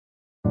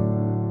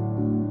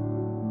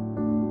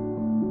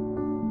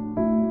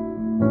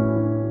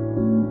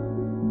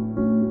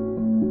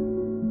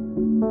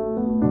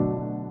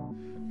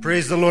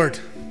Praise the Lord.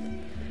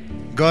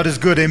 God is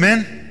good,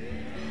 amen?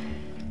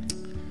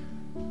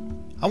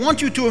 I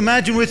want you to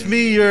imagine with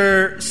me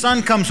your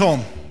son comes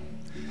home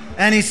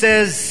and he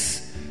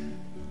says,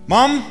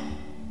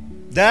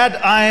 Mom, Dad,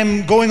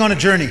 I'm going on a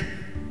journey.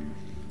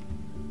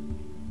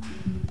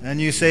 And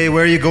you say,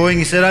 where are you going?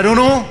 He said, I don't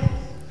know.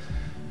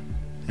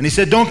 And he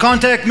said, don't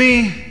contact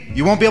me.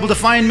 You won't be able to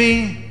find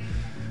me.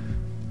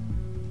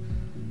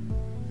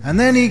 And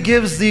then he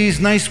gives these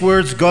nice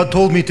words, God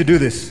told me to do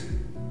this.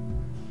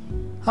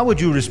 How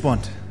would you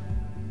respond?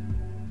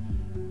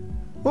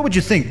 What would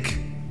you think?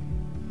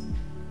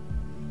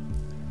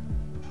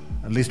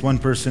 At least one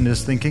person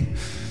is thinking.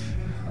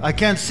 I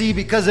can't see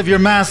because of your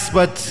mask,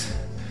 but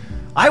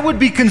I would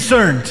be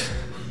concerned.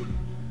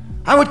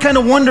 I would kind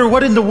of wonder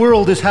what in the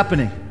world is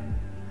happening.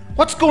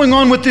 What's going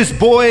on with this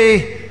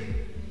boy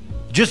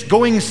just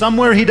going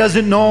somewhere he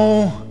doesn't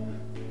know?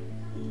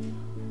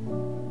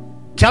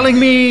 Telling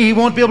me he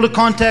won't be able to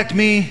contact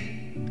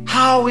me.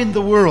 How in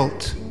the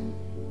world?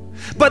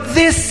 But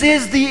this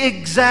is the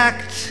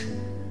exact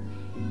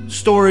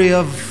story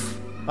of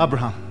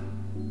Abraham.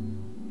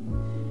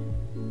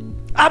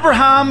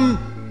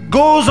 Abraham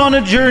goes on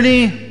a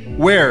journey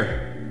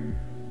where?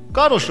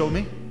 God will show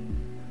me.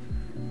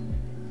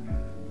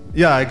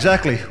 Yeah,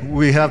 exactly.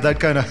 We have that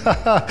kind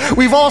of...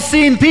 We've all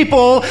seen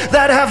people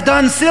that have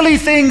done silly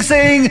things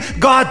saying,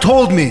 God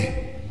told me.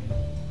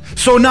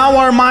 So now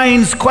our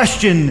minds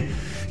question.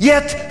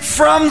 Yet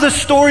from the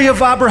story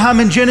of Abraham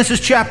in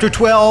Genesis chapter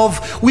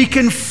 12, we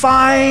can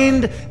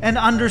find an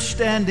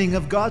understanding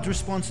of God's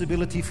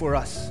responsibility for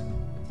us.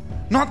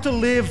 Not to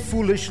live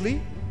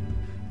foolishly,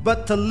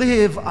 but to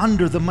live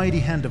under the mighty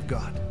hand of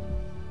God.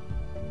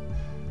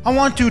 I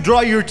want to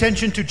draw your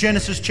attention to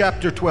Genesis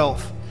chapter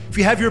 12. If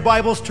you have your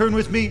Bibles, turn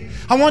with me.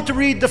 I want to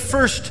read the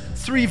first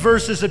 3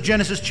 verses of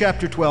Genesis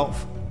chapter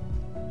 12.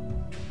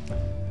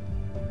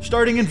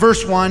 Starting in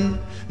verse 1.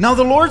 Now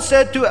the Lord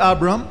said to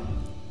Abram,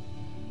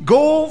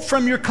 go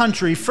from your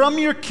country, from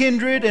your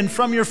kindred, and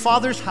from your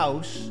father's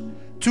house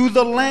to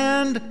the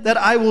land that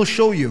I will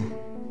show you.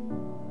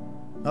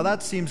 Now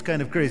that seems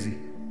kind of crazy.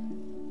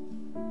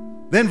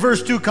 Then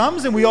verse 2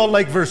 comes, and we all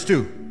like verse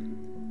 2.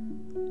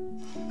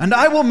 And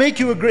I will make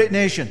you a great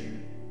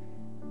nation,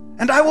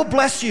 and I will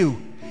bless you,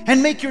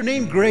 and make your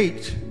name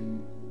great,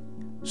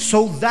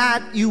 so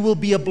that you will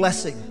be a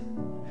blessing.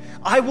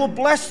 I will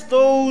bless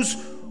those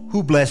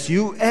who bless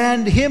you,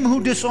 and him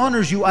who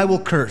dishonors you I will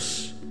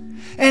curse.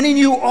 And in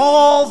you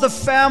all the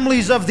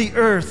families of the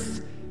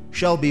earth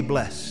shall be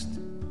blessed.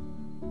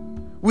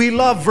 We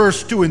love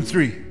verse 2 and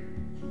 3.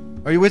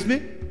 Are you with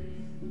me?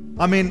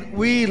 I mean,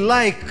 we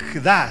like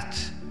that.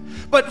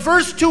 But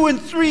verse 2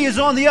 and 3 is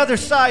on the other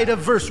side of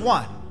verse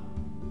 1.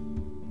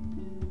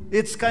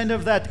 It's kind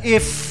of that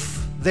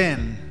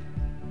if-then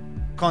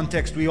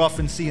context we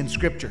often see in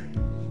Scripture.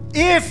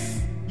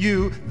 If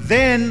you,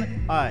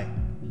 then I.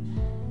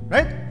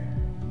 Right?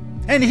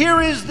 And here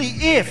is the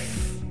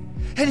if.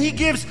 And he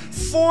gives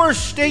 4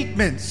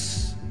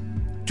 statements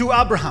to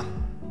Abraham.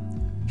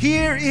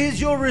 Here is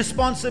your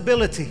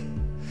responsibility.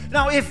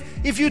 Now,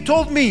 if you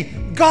told me,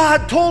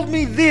 God told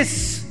me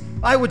this,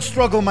 I would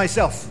struggle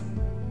myself.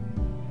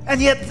 And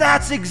yet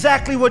that's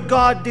exactly what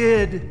God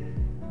did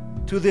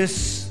to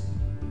this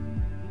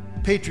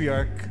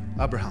patriarch,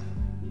 Abraham.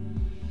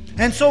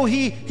 And so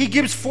he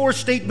gives 4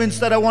 statements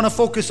that I want to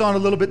focus on a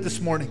little bit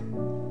this morning.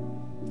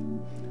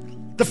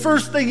 The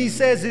first thing he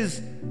says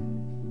is,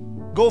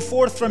 go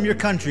forth from your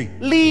country.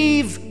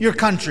 Leave your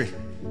country.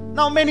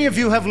 Now, many of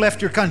you have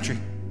left your country.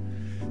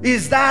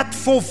 Is that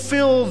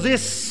fulfill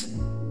this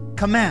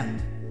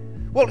command?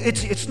 Well,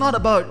 it's not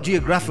about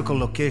geographical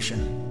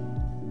location.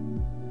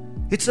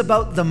 It's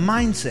about the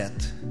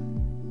mindset.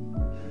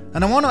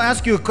 And I want to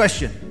ask you a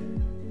question,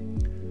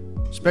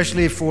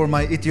 especially for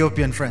my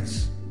Ethiopian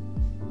friends.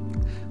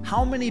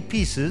 How many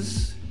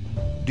pieces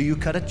do you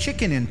cut a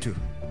chicken into?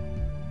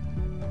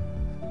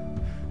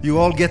 You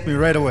all get me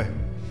right away.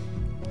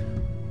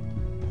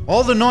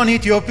 All the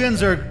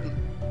non-Ethiopians are,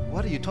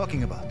 what are you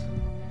talking about?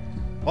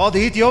 All the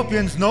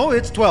Ethiopians know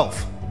it's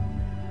 12.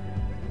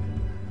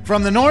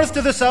 From the north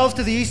to the south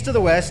to the east to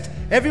the west,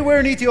 everywhere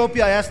in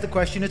Ethiopia I ask the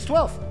question, it's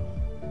 12.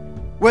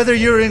 Whether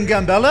you're in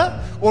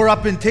Gambela, or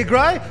up in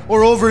Tigray,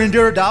 or over in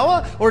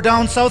Diradawa, or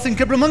down south in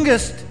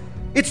Kibramungast,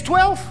 it's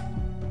 12.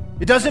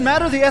 It doesn't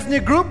matter the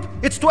ethnic group,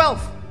 it's 12.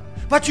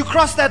 But you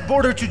cross that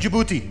border to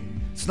Djibouti,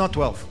 it's not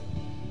 12.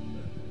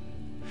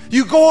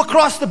 You go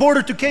across the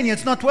border to Kenya,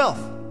 it's not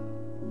 12.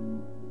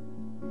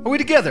 Are we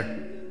together?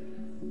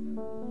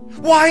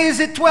 Why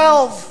is it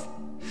 12?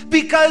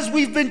 Because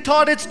we've been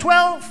taught it's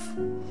 12.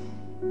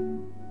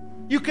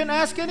 You can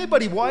ask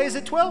anybody, why is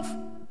it 12?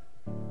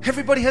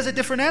 Everybody has a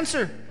different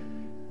answer.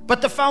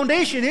 But the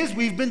foundation is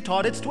we've been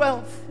taught it's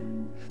 12.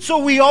 So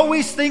we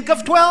always think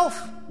of 12.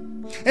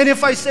 And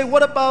if I say,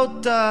 what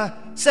about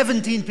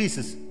 17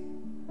 pieces?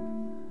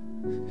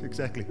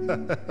 Exactly.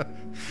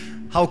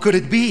 How could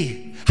it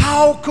be?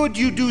 How could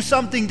you do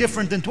something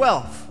different than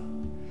 12?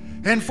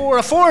 And for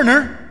a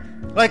foreigner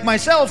like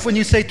myself, when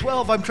you say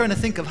 12, I'm trying to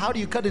think of how do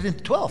you cut it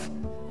into 12?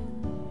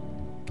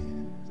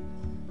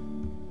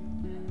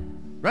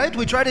 right?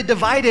 We try to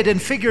divide it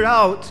and figure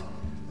out.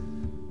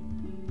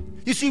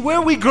 You see,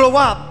 where we grow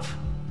up,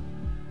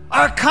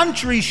 our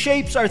country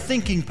shapes our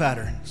thinking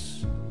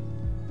patterns.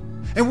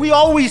 And we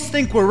always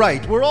think we're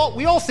right.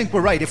 We all think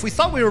we're right. If we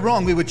thought we were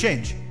wrong, we would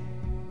change.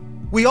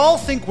 We all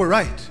think we're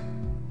right.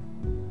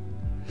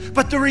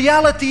 But the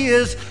reality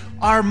is,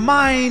 our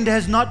mind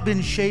has not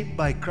been shaped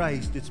by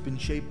Christ. It's been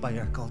shaped by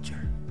our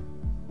culture.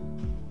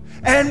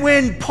 And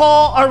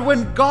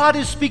when God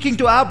is speaking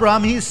to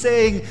Abraham, he's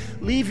saying,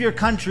 leave your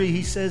country.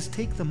 He says,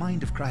 take the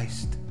mind of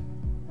Christ.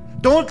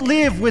 Don't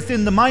live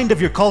within the mind of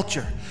your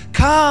culture.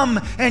 Come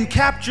and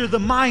capture the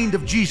mind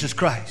of Jesus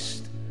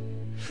Christ.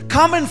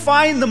 Come and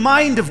find the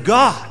mind of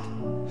God.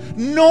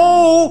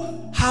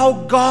 Know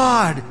how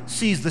God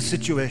sees the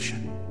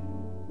situation.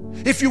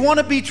 If you want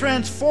to be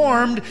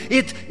transformed,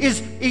 it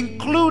is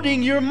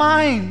including your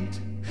mind.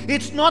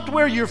 It's not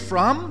where you're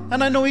from.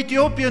 And I know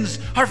Ethiopians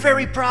are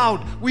very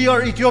proud. We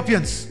are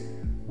Ethiopians.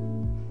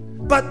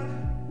 But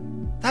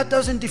that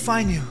doesn't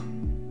define you.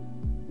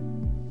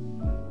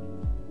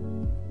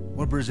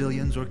 Or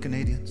Brazilians or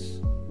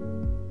Canadians.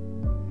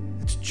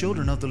 It's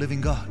children of the living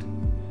God.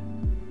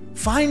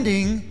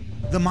 Finding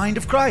the mind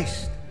of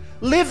Christ.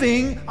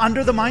 Living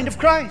under the mind of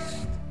Christ.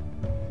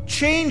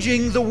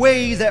 Changing the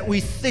way that we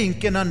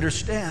think and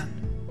understand.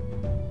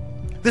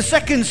 The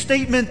second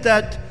statement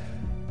that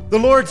the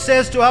Lord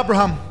says to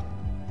Abraham,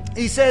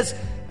 He says,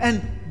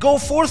 and go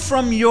forth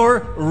from your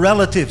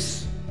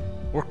relatives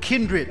or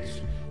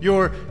kindreds,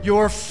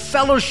 your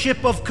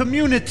fellowship of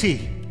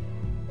community.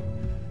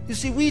 You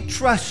see, we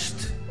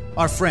trust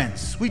our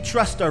friends. We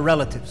trust our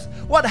relatives.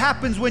 What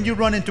happens when you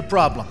run into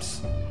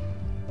problems?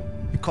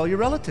 You call your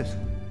relatives.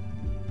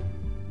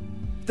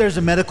 There's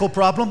a medical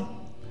problem.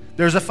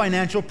 There's a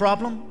financial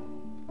problem.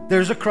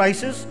 There's a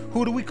crisis.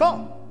 Who do we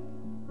call?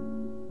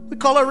 We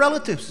call our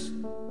relatives.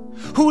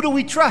 Who do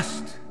we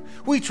trust?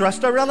 We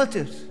trust our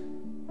relatives.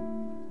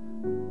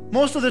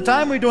 Most of the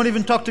time, we don't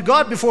even talk to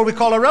God before we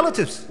call our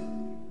relatives.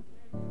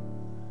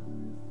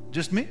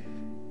 Just me?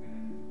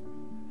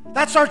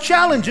 That's our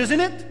challenge, isn't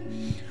it?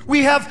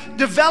 We have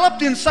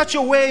developed in such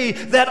a way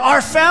that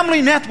our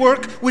family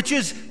network, which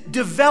is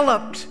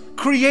developed,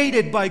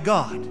 created by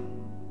God,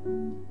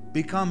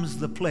 becomes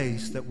the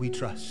place that we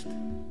trust.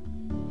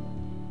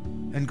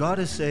 And God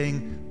is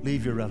saying,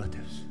 leave your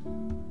relatives.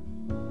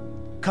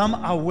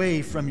 Come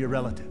away from your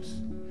relatives.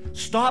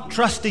 Stop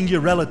trusting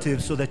your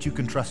relatives so that you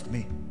can trust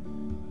me.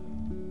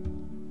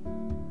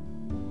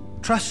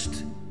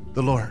 Trust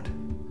the Lord.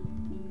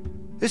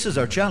 This is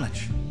our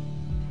challenge.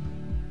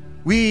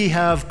 We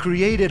have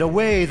created a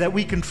way that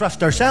we can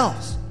trust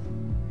ourselves.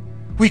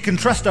 We can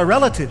trust our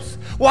relatives.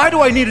 Why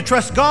do I need to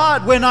trust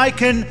God when I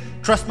can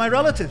trust my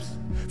relatives?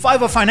 If I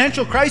have a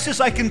financial crisis,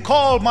 I can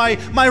call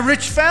my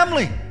rich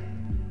family.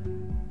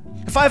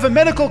 If I have a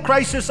medical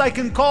crisis, I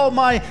can call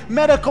my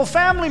medical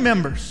family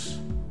members.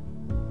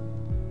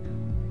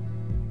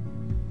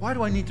 Why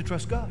do I need to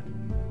trust God?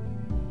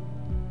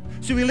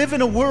 See, we live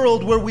in a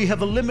world where we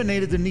have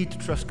eliminated the need to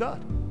trust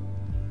God.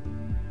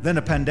 Then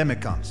a pandemic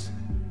comes.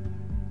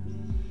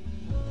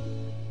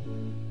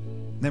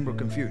 Then we're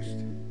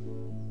confused.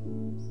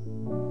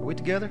 Are we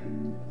together?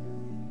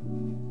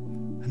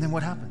 And then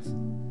what happens?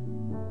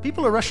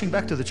 People are rushing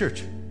back to the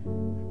church.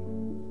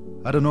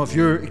 I don't know if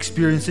you're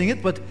experiencing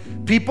it, but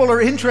people are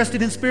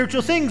interested in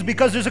spiritual things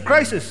because there's a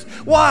crisis.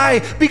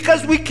 Why?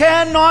 Because we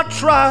cannot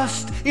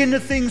trust in the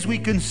things we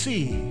can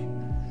see.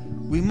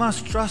 We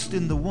must trust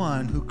in the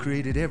one who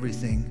created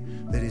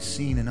everything that is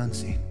seen and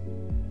unseen.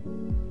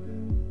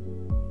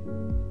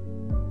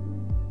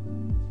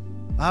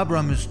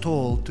 Abram is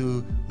told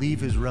to leave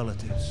his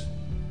relatives.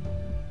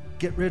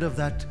 Get rid of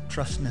that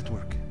trust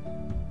network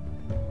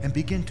and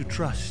begin to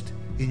trust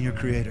in your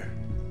Creator.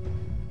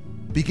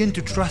 Begin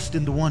to trust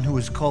in the one who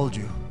has called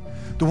you,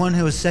 the one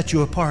who has set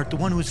you apart, the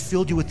one who has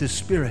filled you with His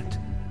Spirit.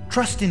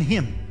 Trust in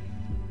Him.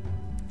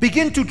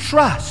 Begin to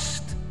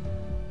trust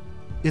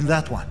in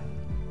that one.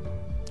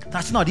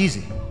 That's not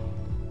easy.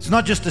 It's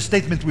not just a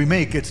statement we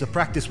make, it's a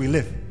practice we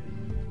live.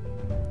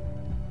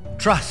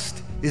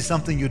 Trust is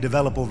something you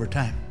develop over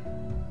time.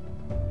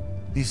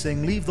 He's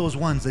saying, leave those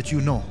ones that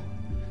you know.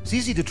 It's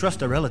easy to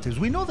trust our relatives.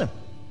 We know them.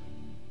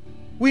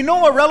 We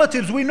know our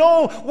relatives. We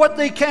know what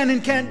they can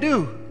and can't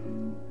do.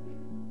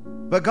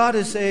 But God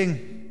is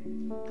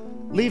saying,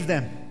 leave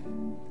them.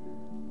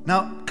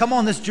 Now, come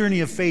on this journey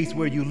of faith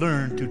where you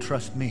learn to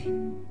trust me.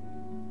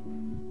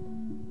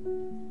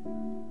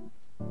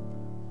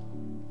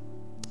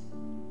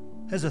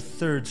 As a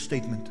third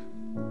statement,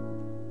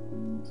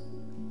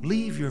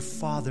 leave your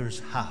father's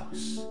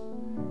house.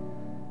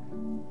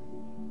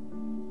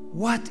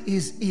 What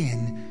is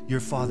in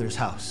your father's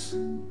house?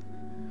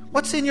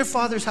 What's in your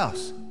father's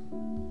house?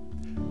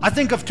 I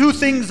think of two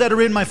things that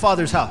are in my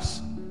father's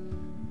house.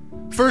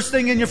 First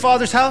thing in your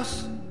father's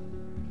house,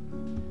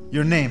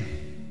 your name,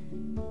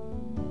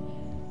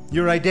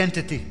 your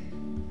identity.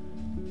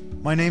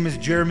 My name is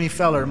Jeremy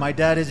Feller. My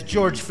dad is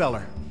George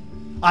Feller.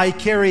 I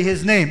carry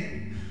his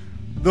name.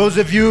 Those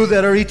of you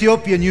that are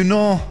Ethiopian, you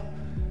know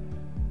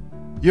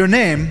your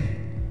name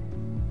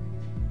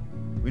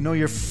We know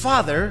your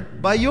father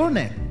by your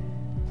name.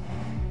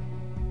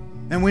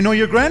 And we know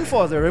your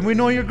grandfather, and we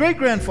know your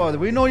great-grandfather.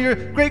 We know your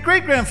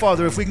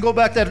great-great-grandfather, if we can go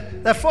back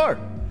that far.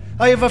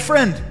 I have a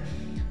friend,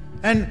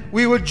 and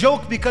we would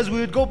joke because we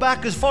would go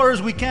back as far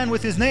as we can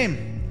with his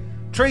name,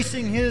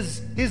 tracing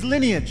his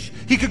lineage.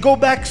 He could go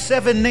back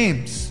 7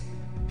 names.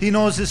 He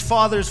knows his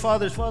father's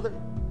father's father.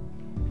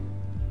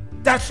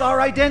 That's our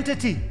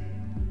identity.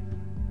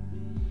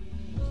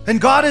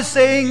 And God is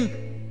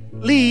saying,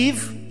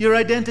 leave your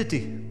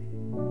identity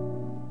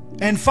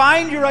and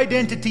find your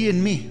identity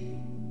in me.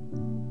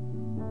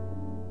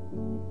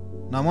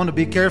 Now, I want to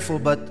be careful,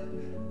 but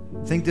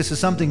I think this is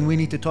something we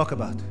need to talk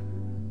about.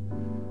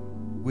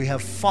 We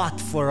have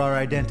fought for our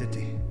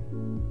identity.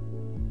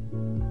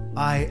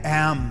 I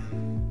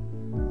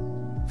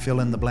am, fill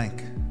in the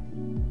blank.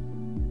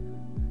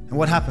 And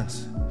what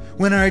happens?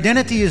 When our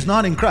identity is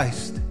not in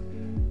Christ,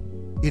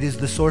 it is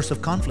the source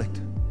of conflict.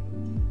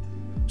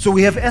 So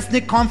we have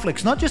ethnic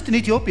conflicts, not just in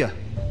Ethiopia,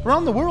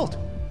 around the world.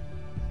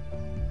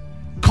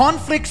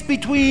 Conflicts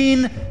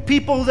between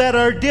people that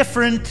are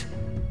different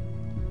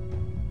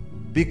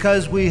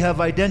because we have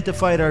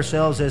identified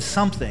ourselves as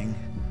something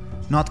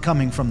not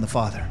coming from the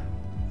Father.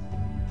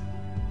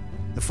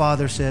 The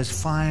Father says,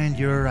 find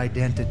your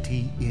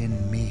identity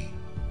in me.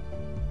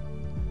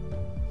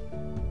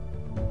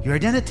 Your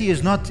identity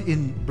is not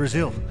in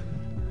Brazil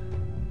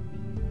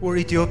or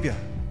Ethiopia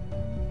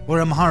or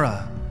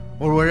Amhara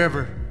or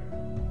wherever.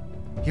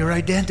 Your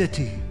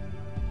identity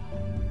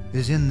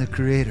is in the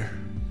Creator,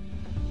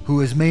 who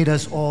has made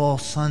us all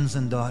sons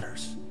and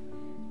daughters.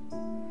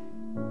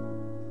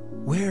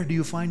 Where do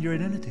you find your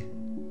identity?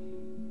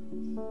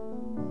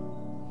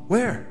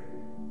 Where?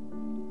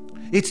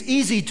 It's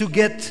easy to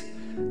get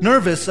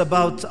nervous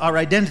about our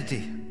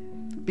identity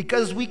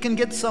because we can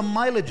get some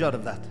mileage out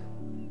of that.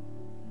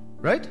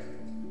 Right?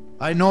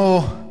 I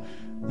know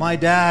my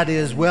dad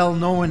is well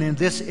known in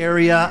this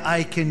area.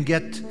 I can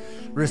get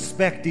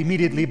respect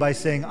immediately by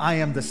saying I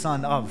am the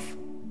son of.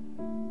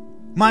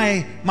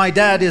 My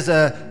dad is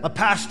a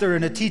pastor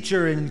and a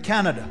teacher in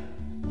Canada.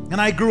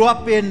 And I grew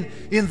up in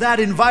that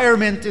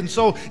environment, and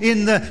so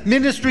in the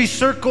ministry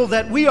circle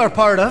that we are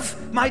part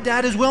of, my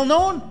dad is well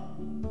known.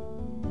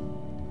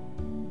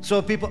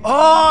 So people,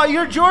 oh,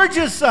 you're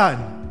George's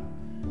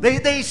son.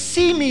 They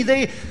see me,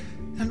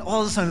 and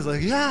all of a sudden it's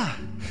like, yeah.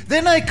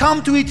 Then I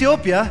come to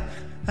Ethiopia,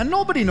 and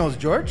nobody knows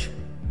George.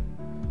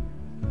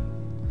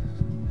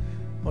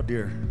 Oh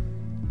dear,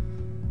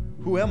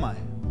 who am I?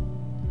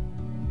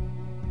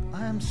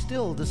 I am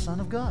still the Son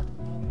of God.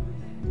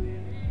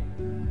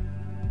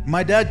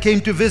 My dad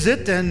came to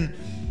visit, and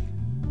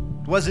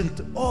it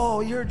wasn't, oh,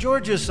 you're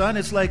George's son.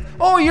 It's like,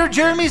 oh, you're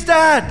Jeremy's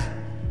dad.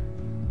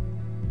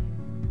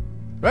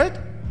 Right?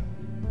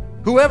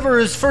 Whoever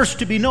is first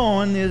to be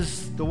known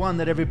is the one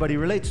that everybody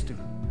relates to.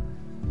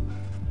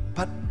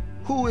 But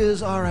who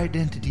is our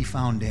identity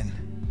found in?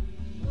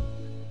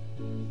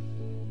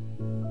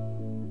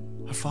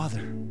 Our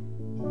Father.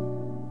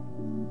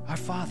 Our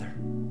Father.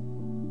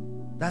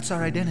 That's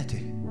our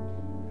identity.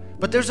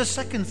 But there's a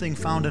second thing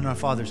found in our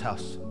Father's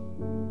house.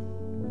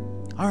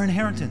 Our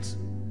inheritance.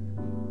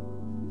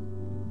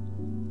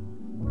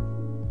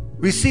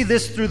 We see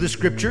this through the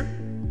Scripture,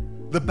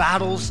 the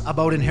battles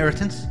about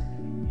inheritance.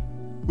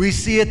 We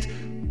see it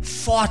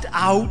fought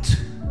out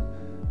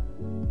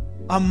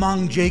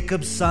among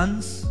Jacob's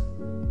sons.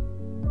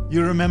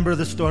 You remember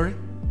the story?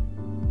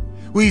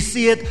 We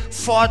see it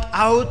fought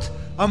out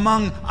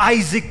among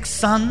Isaac's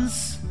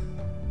sons.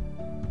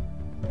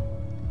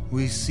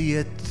 We see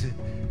it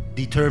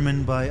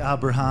determined by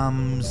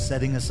Abraham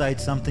setting aside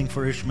something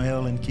for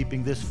Ishmael and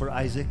keeping this for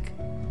Isaac.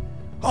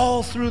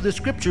 All through the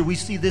Scripture we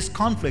see this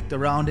conflict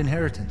around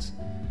inheritance.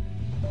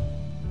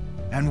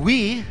 And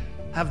we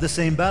have the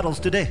same battles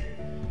today.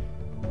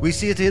 We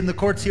see it in the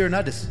courts here in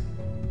Addis.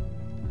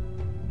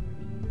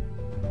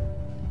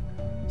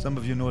 Some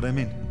of you know what I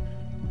mean.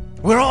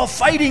 We're all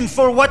fighting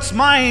for what's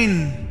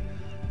mine,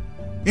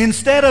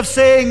 instead of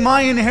saying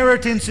my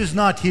inheritance is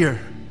not here.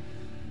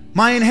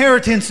 My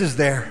inheritance is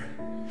there.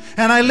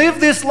 And I live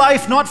this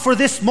life not for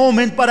this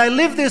moment, but I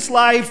live this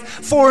life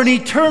for an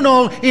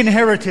eternal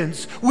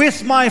inheritance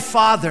with my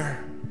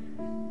Father.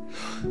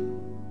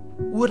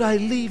 Would I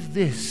leave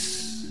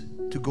this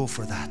to go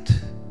for that?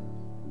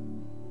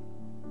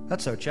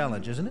 That's our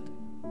challenge, isn't it?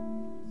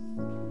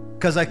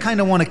 Because I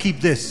kind of want to keep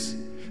this,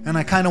 and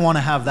I kind of want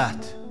to have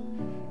that.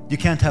 You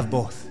can't have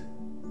both.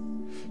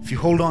 If you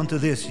hold on to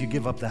this, you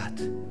give up that.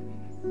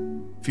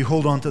 If you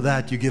hold on to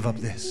that, you give up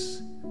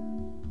this.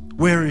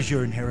 Where is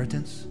your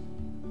inheritance?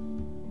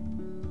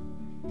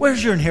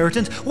 Where's your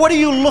inheritance? What are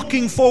you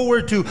looking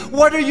forward to?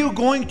 What are you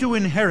going to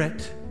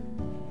inherit?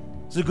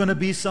 Is it going to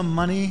be some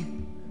money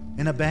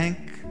in a bank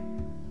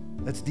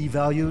that's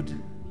devalued,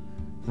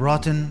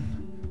 rotten?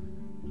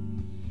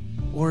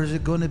 Or is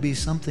it going to be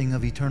something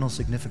of eternal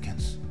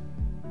significance?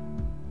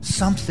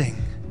 Something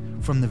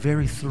from the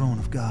very throne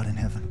of God in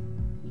heaven.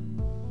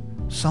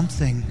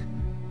 Something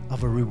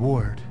of a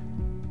reward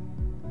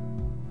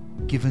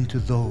given to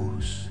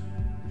those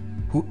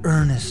who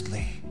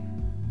earnestly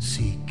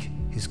seek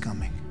His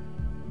coming.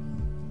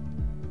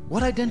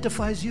 What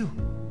identifies you?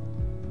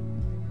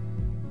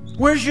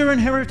 Where's your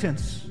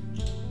inheritance?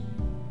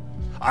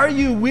 Are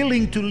you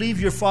willing to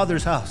leave your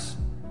father's house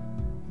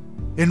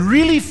and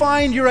really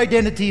find your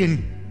identity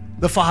in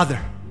the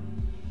Father?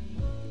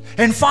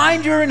 And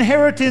find your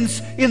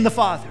inheritance in the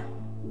Father.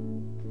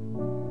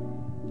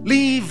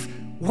 Leave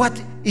what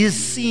is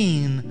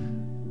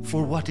seen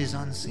for what is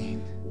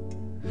unseen.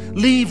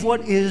 Leave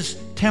what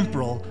is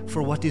temporal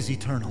for what is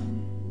eternal.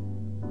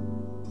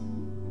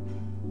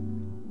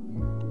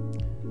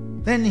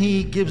 Then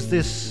he gives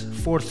this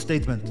fourth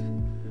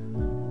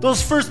statement.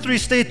 Those first three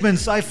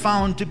statements I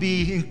found to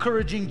be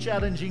encouraging,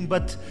 challenging,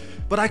 but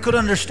I could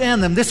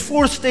understand them. This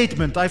fourth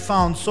statement I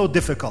found so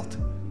difficult.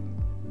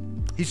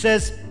 He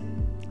says,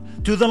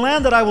 to the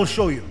land that I will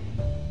show you.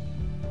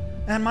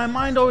 And my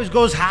mind always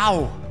goes,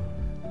 how?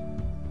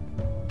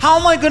 How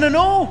am I going to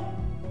know?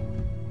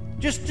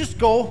 Just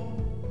go.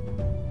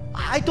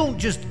 I don't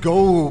just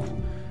go.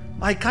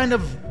 I kind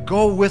of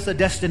go with a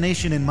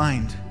destination in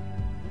mind.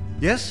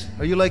 Yes?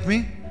 Are you like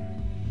me?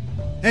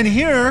 And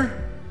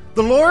here,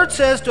 the Lord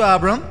says to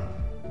Abram,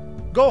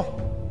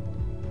 go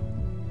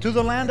to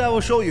the land I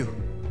will show you.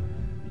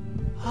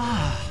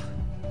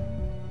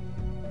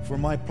 For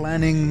my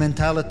planning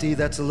mentality,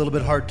 that's a little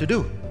bit hard to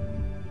do.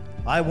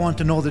 I want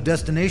to know the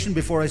destination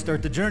before I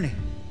start the journey.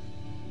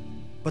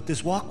 But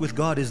this walk with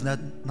God is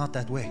not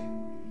that way.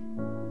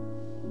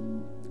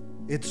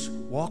 It's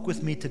walk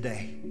with me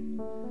today.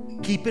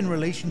 Keep in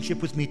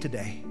relationship with me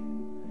today.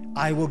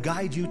 I will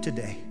guide you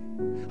today.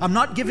 I'm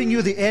not giving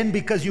you the end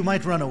because you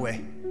might run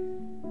away.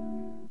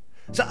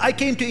 So I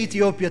came to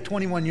Ethiopia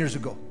 21 years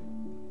ago.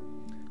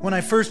 When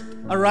I first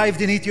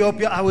arrived in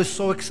Ethiopia, I was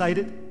so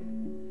excited.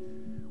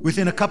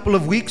 Within a couple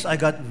of weeks, I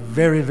got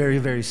very, very,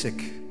 very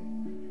sick.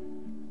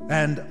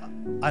 And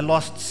I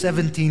lost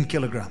 17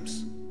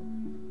 kilograms.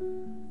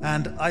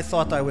 And I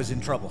thought I was in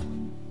trouble.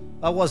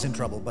 I was in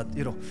trouble, but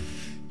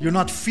you're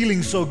not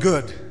feeling so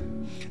good.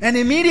 And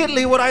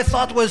immediately what I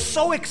thought was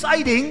so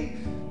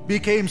exciting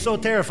became so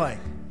terrifying.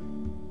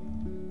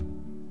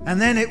 And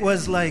then it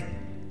was like,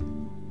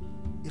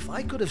 if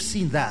I could have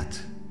seen that,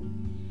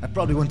 I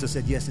probably wouldn't have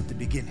said yes at the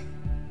beginning.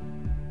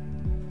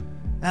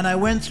 And I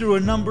went through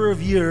a number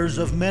of years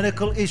of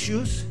medical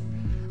issues.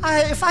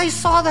 If I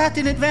saw that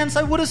in advance,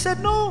 I would have said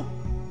no.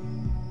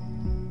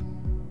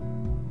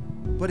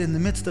 But in the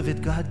midst of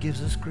it, God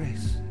gives us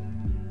grace.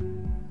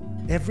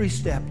 Every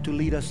step to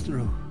lead us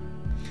through.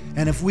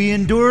 And if we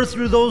endure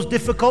through those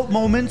difficult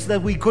moments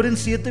that we couldn't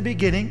see at the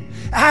beginning,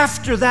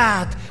 after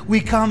that, we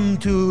come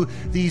to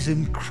these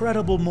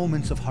incredible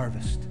moments of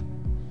harvest.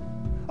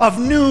 Of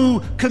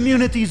new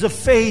communities of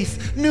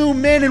faith, new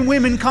men and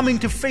women coming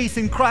to faith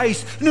in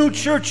Christ, new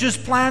churches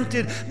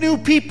planted, new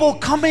people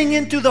coming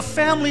into the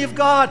family of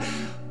God.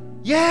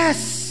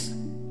 Yes,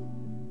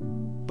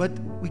 but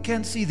we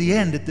can't see the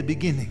end at the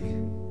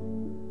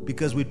beginning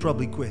because we'd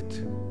probably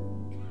quit.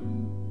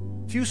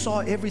 If you saw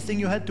everything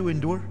you had to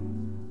endure,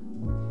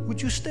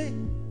 would you stay?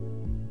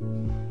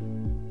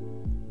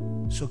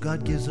 So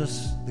God gives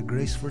us the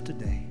grace for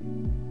today,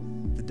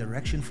 the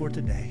direction for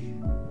today.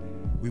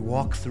 We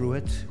walk through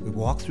it. We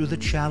walk through the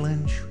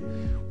challenge.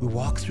 We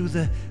walk through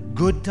the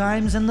good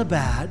times and the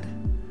bad,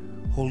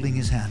 holding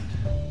His hand.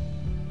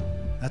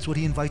 That's what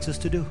He invites us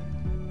to do.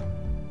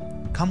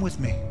 Come with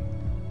me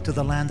to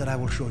the land that I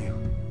will show you.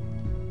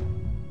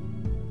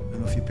 I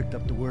don't know if you picked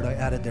up the word I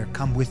added there,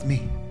 come with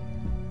me.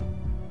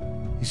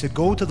 He said,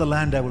 go to the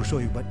land I will show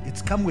you, but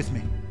it's come with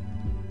me.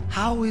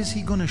 How is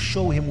He going to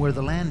show him where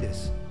the land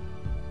is?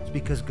 It's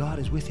because God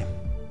is with him.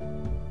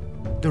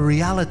 The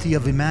reality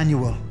of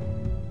Emmanuel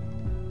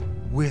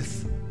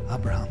with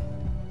Abraham.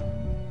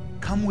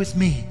 Come with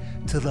me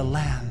to the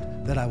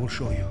land that I will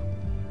show you.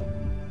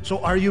 So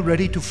are you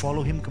ready to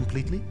follow Him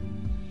completely?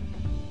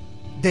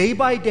 Day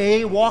by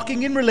day,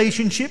 walking in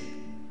relationship.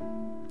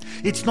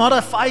 It's not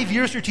a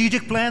 5-year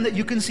strategic plan that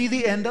you can see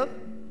the end of.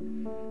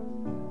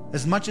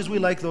 As much as we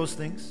like those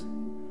things,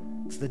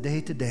 it's the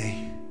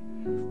day-to-day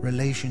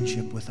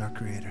relationship with our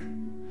Creator.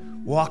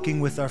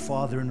 Walking with our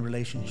Father in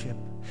relationship.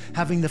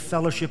 Having the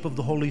fellowship of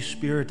the Holy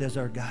Spirit as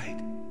our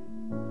guide.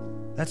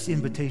 That's the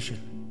invitation.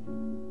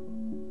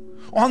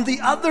 On the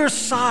other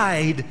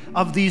side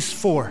of these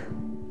four,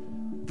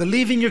 the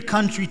leaving your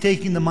country,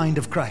 taking the mind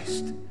of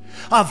Christ,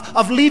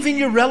 of leaving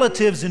your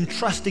relatives and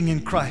trusting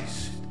in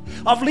Christ,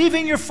 of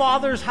leaving your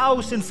father's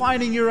house and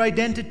finding your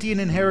identity and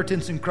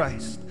inheritance in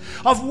Christ,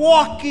 of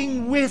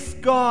walking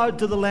with God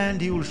to the land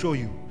He will show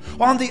you.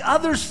 On the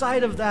other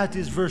side of that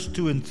is verse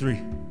 2 and 3.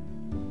 I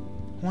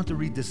want to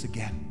read this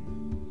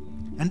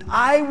again. And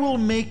I will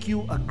make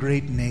you a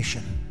great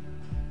nation.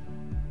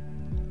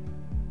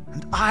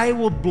 And I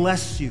will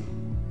bless you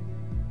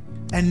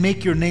and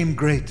make your name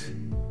great.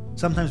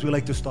 Sometimes we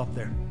like to stop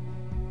there.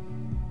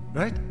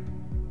 Right?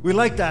 We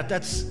like that.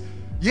 That's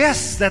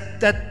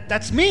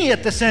me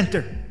at the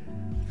center.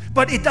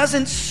 But it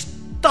doesn't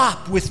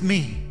stop with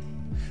me.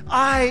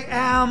 I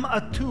am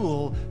a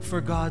tool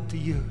for God to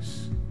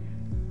use.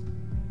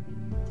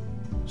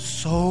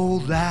 So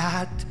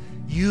that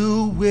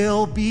you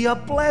will be a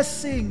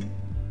blessing.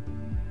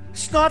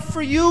 It's not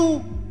for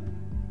you.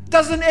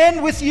 Doesn't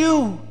end with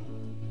you.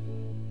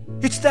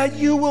 It's that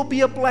you will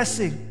be a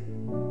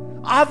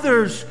blessing.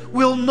 Others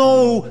will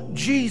know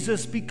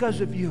Jesus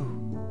because of you.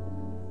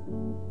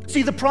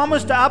 See, the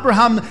promise to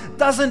Abraham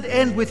doesn't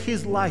end with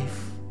his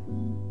life.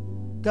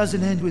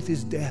 Doesn't end with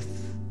his death.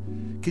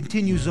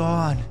 Continues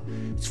on.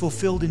 It's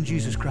fulfilled in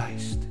Jesus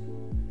Christ.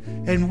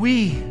 And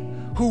we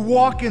who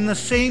walk in the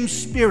same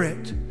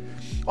Spirit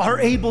are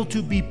able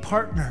to be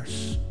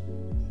partners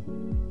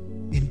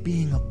in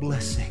being a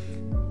blessing.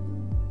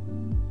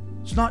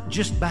 It's not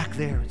just back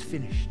there, it's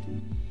finished.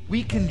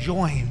 We can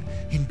join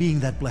in being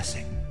that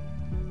blessing.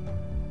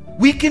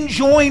 We can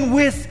join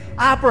with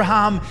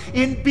Abraham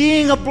in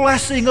being a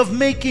blessing of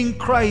making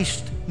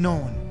Christ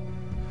known,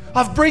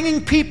 of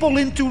bringing people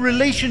into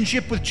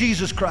relationship with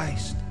Jesus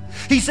Christ.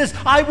 He says,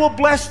 I will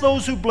bless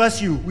those who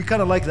bless you. We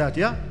kind of like that,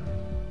 yeah?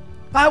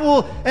 I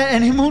will,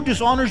 and him who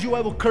dishonors you,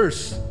 I will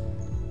curse.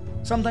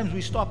 Sometimes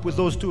we stop with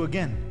those two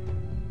again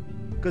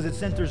because it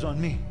centers on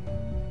me.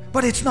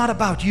 But it's not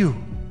about you.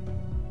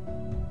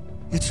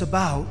 It's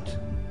about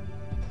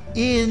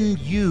in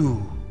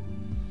you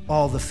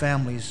all the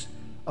families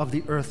of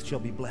the earth shall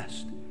be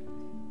blessed.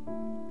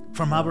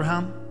 From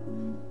Abraham,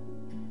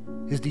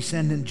 his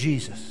descendant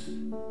Jesus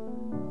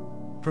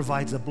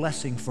provides a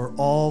blessing for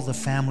all the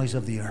families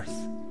of the earth.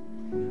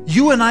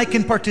 You and I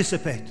can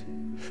participate.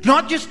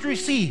 Not just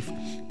receive,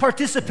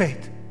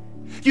 participate.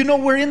 You know,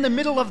 we're in the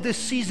middle of this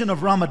season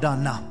of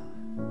Ramadan now.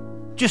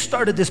 Just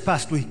started this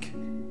past week.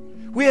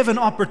 We have an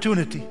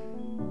opportunity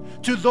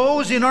to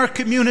those in our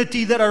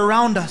community that are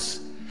around us,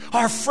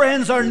 our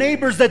friends, our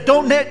neighbors that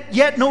don't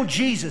yet know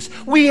Jesus.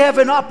 We have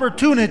an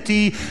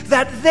opportunity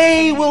that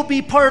they will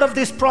be part of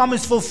this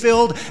promise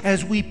fulfilled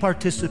as we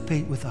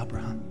participate with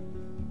Abraham.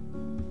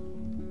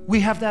 We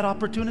have that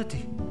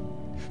opportunity.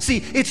 See,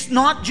 it's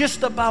not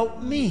just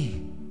about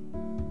me.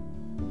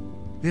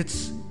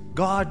 It's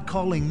God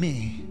calling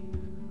me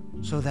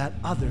so that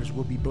others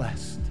will be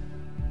blessed.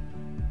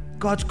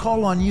 God's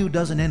call on you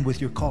doesn't end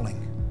with your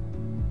calling.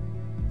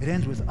 It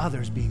ends with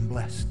others being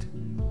blessed.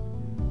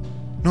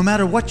 No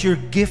matter what your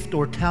gift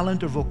or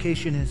talent or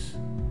vocation is,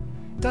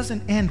 it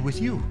doesn't end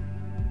with you.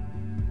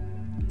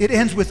 It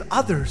ends with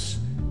others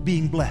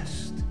being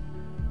blessed.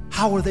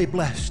 How are they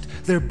blessed?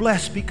 They're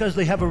blessed because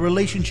they have a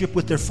relationship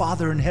with their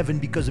Father in heaven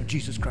because of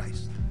Jesus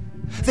Christ.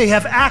 They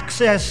have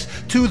access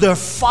to their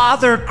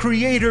Father,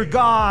 Creator,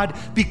 God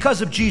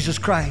because of Jesus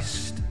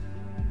Christ.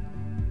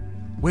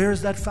 Where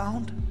is that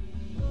found?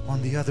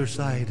 On the other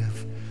side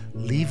of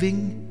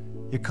leaving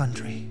your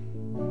country,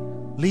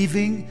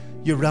 leaving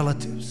your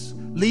relatives,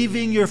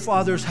 leaving your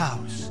father's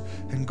house,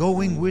 and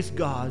going with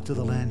God to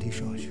the land He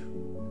shows you.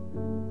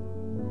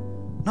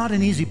 Not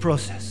an easy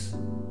process.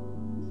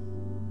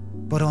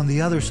 But on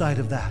the other side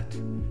of that,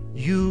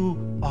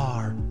 you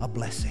are a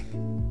blessing.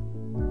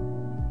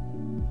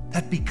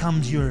 That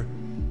becomes your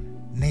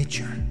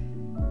nature.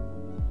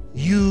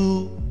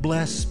 You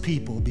bless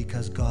people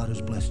because God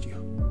has blessed you.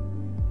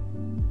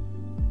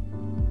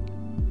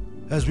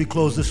 As we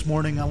close this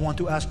morning, I want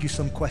to ask you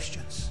some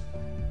questions.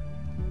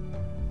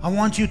 I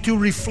want you to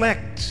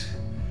reflect,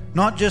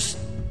 not just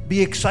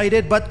be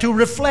excited, but to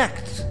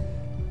reflect.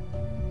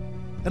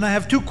 And I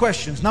have two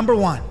questions. Number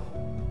one,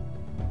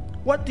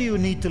 what do you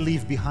need to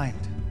leave behind?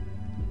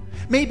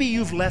 Maybe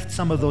you've left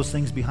some of those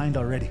things behind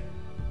already.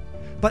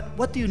 But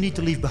what do you need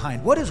to leave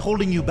behind? What is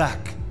holding you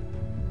back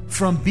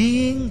from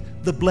being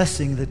the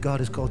blessing that God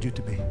has called you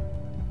to be?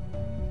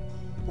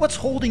 What's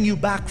holding you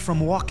back from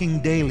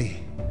walking daily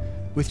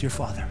with your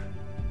Father?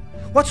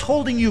 What's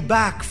holding you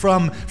back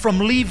from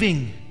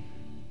leaving?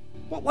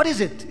 What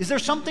is it? Is there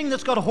something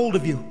that's got a hold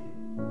of you?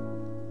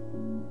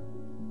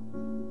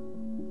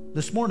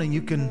 This morning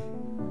you can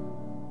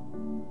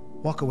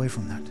walk away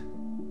from that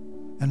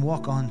and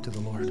walk on to the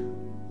Lord.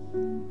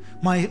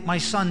 My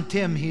son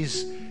Tim,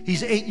 he's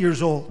 8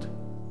 years old,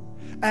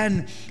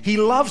 and he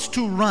loves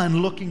to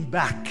run looking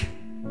back.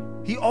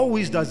 He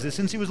always does this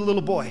since he was a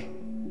little boy.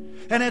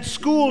 And at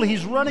school,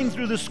 he's running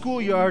through the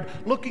schoolyard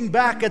looking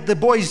back at the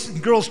boys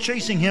and girls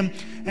chasing him,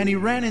 and he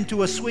ran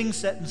into a swing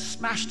set and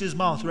smashed his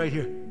mouth right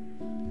here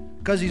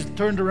because he's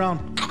turned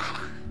around.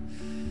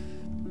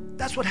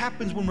 That's what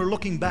happens when we're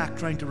looking back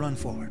trying to run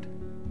forward.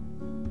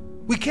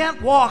 We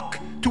can't walk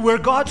to where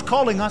God's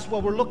calling us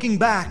while we're looking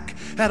back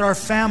at our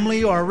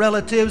family, our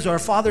relatives, our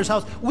Father's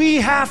house. We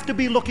have to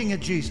be looking at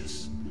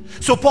Jesus.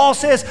 So Paul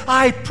says,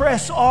 I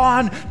press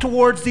on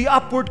towards the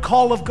upward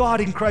call of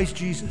God in Christ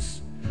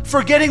Jesus,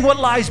 forgetting what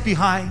lies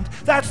behind.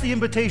 That's the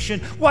invitation.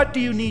 What do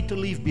you need to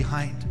leave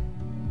behind?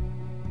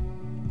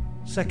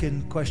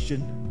 Second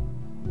question,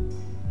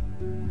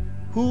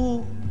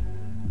 who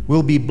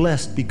will be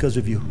blessed because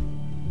of you?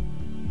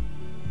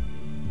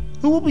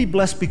 Who will be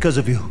blessed because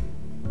of you?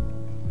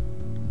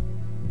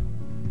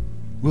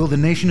 Will the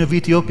nation of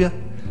Ethiopia?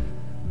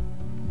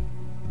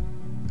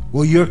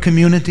 Will your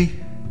community?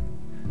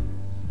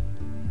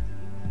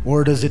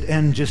 Or does it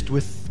end just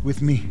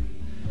with me?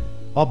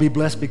 I'll be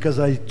blessed because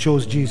I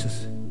chose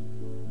Jesus.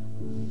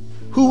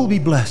 Who will be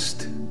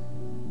blessed?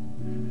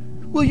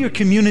 Will your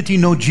community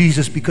know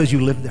Jesus because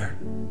you live there?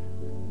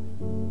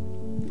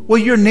 Will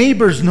your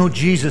neighbors know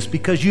Jesus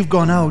because you've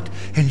gone out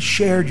and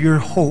shared your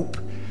hope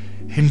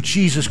in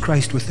Jesus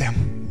Christ with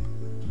them?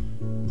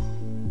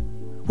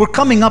 We're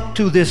coming up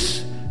to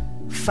this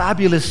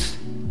fabulous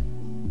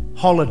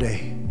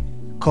holiday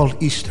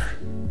called Easter.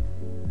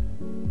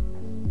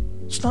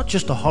 It's not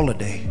just a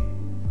holiday.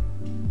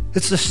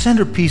 It's the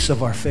centerpiece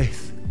of our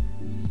faith.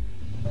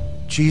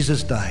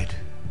 Jesus died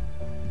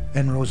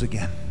and rose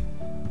again.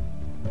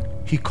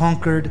 He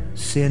conquered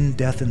sin,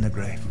 death, and the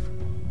grave.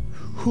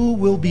 Who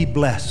will be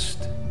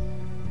blessed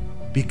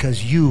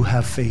because you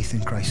have faith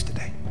in Christ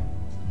today?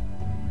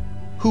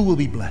 Who will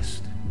be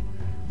blessed?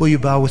 Will you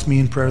bow with me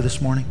in prayer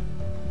this morning?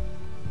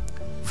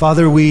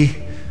 Father, we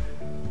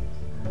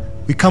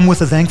come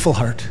with a thankful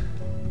heart.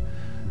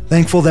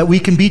 Thankful that we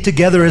can be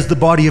together as the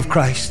body of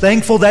Christ.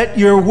 Thankful that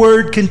your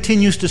word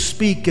continues to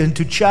speak and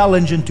to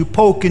challenge and to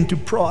poke and to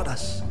prod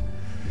us.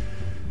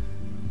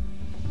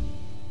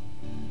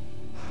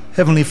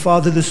 Heavenly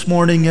Father, this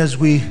morning as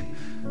we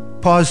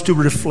pause to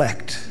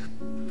reflect,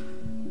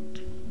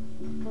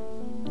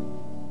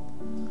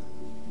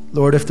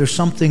 Lord, if there's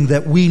something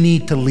that we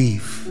need to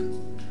leave,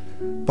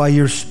 by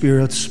your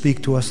Spirit,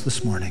 speak to us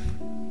this morning.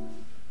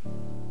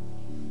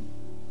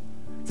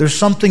 There's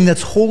something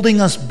that's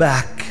holding us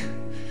back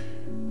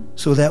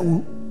so that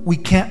we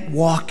can't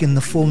walk in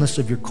the fullness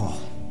of your call.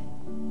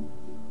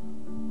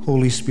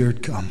 Holy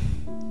Spirit, come.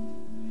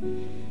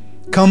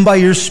 Come by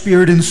your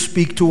Spirit and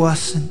speak to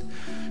us and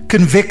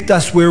convict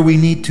us where we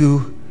need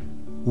to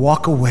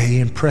walk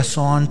away and press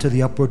on to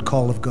the upward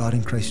call of God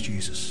in Christ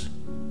Jesus.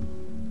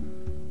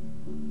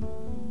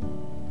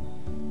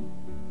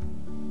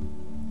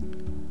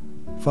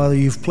 Father,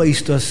 you've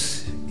placed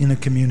us in a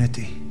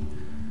community.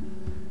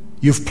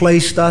 You've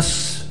placed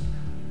us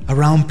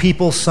around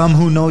people, some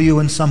who know you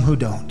and some who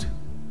don't.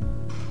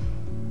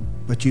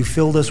 But you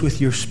filled us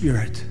with your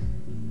Spirit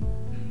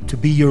to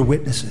be your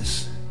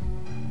witnesses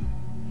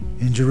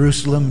in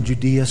Jerusalem,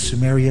 Judea,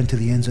 Samaria, and to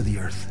the ends of the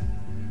earth.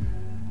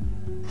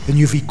 And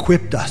you've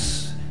equipped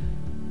us.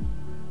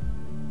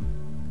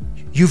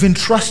 You've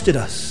entrusted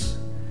us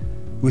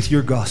with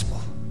your gospel.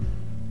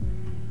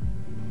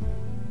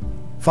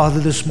 Father,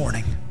 this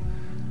morning,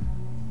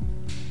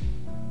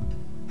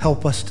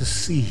 help us to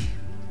see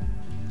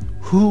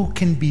who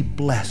can be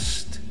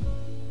blessed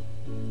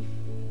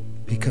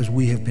because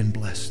we have been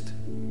blessed.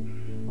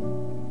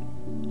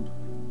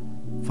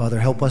 Father,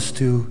 help us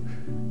to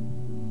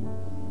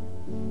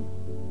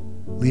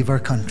leave our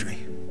country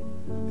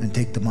and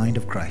take the mind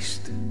of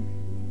Christ.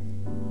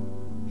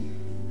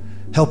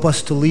 Help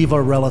us to leave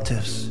our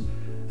relatives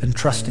and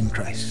trust in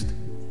Christ.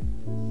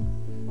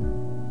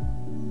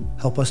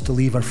 Help us to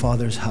leave our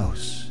Father's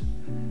house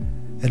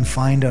and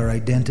find our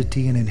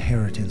identity and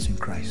inheritance in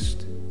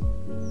Christ.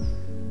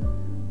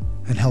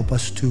 And help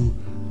us to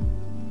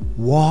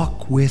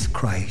walk with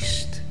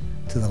Christ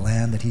to the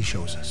land that he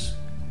shows us.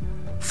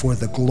 For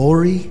the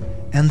glory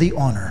and the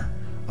honor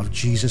of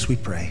Jesus we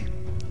pray.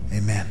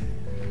 Amen.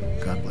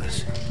 God bless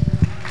you.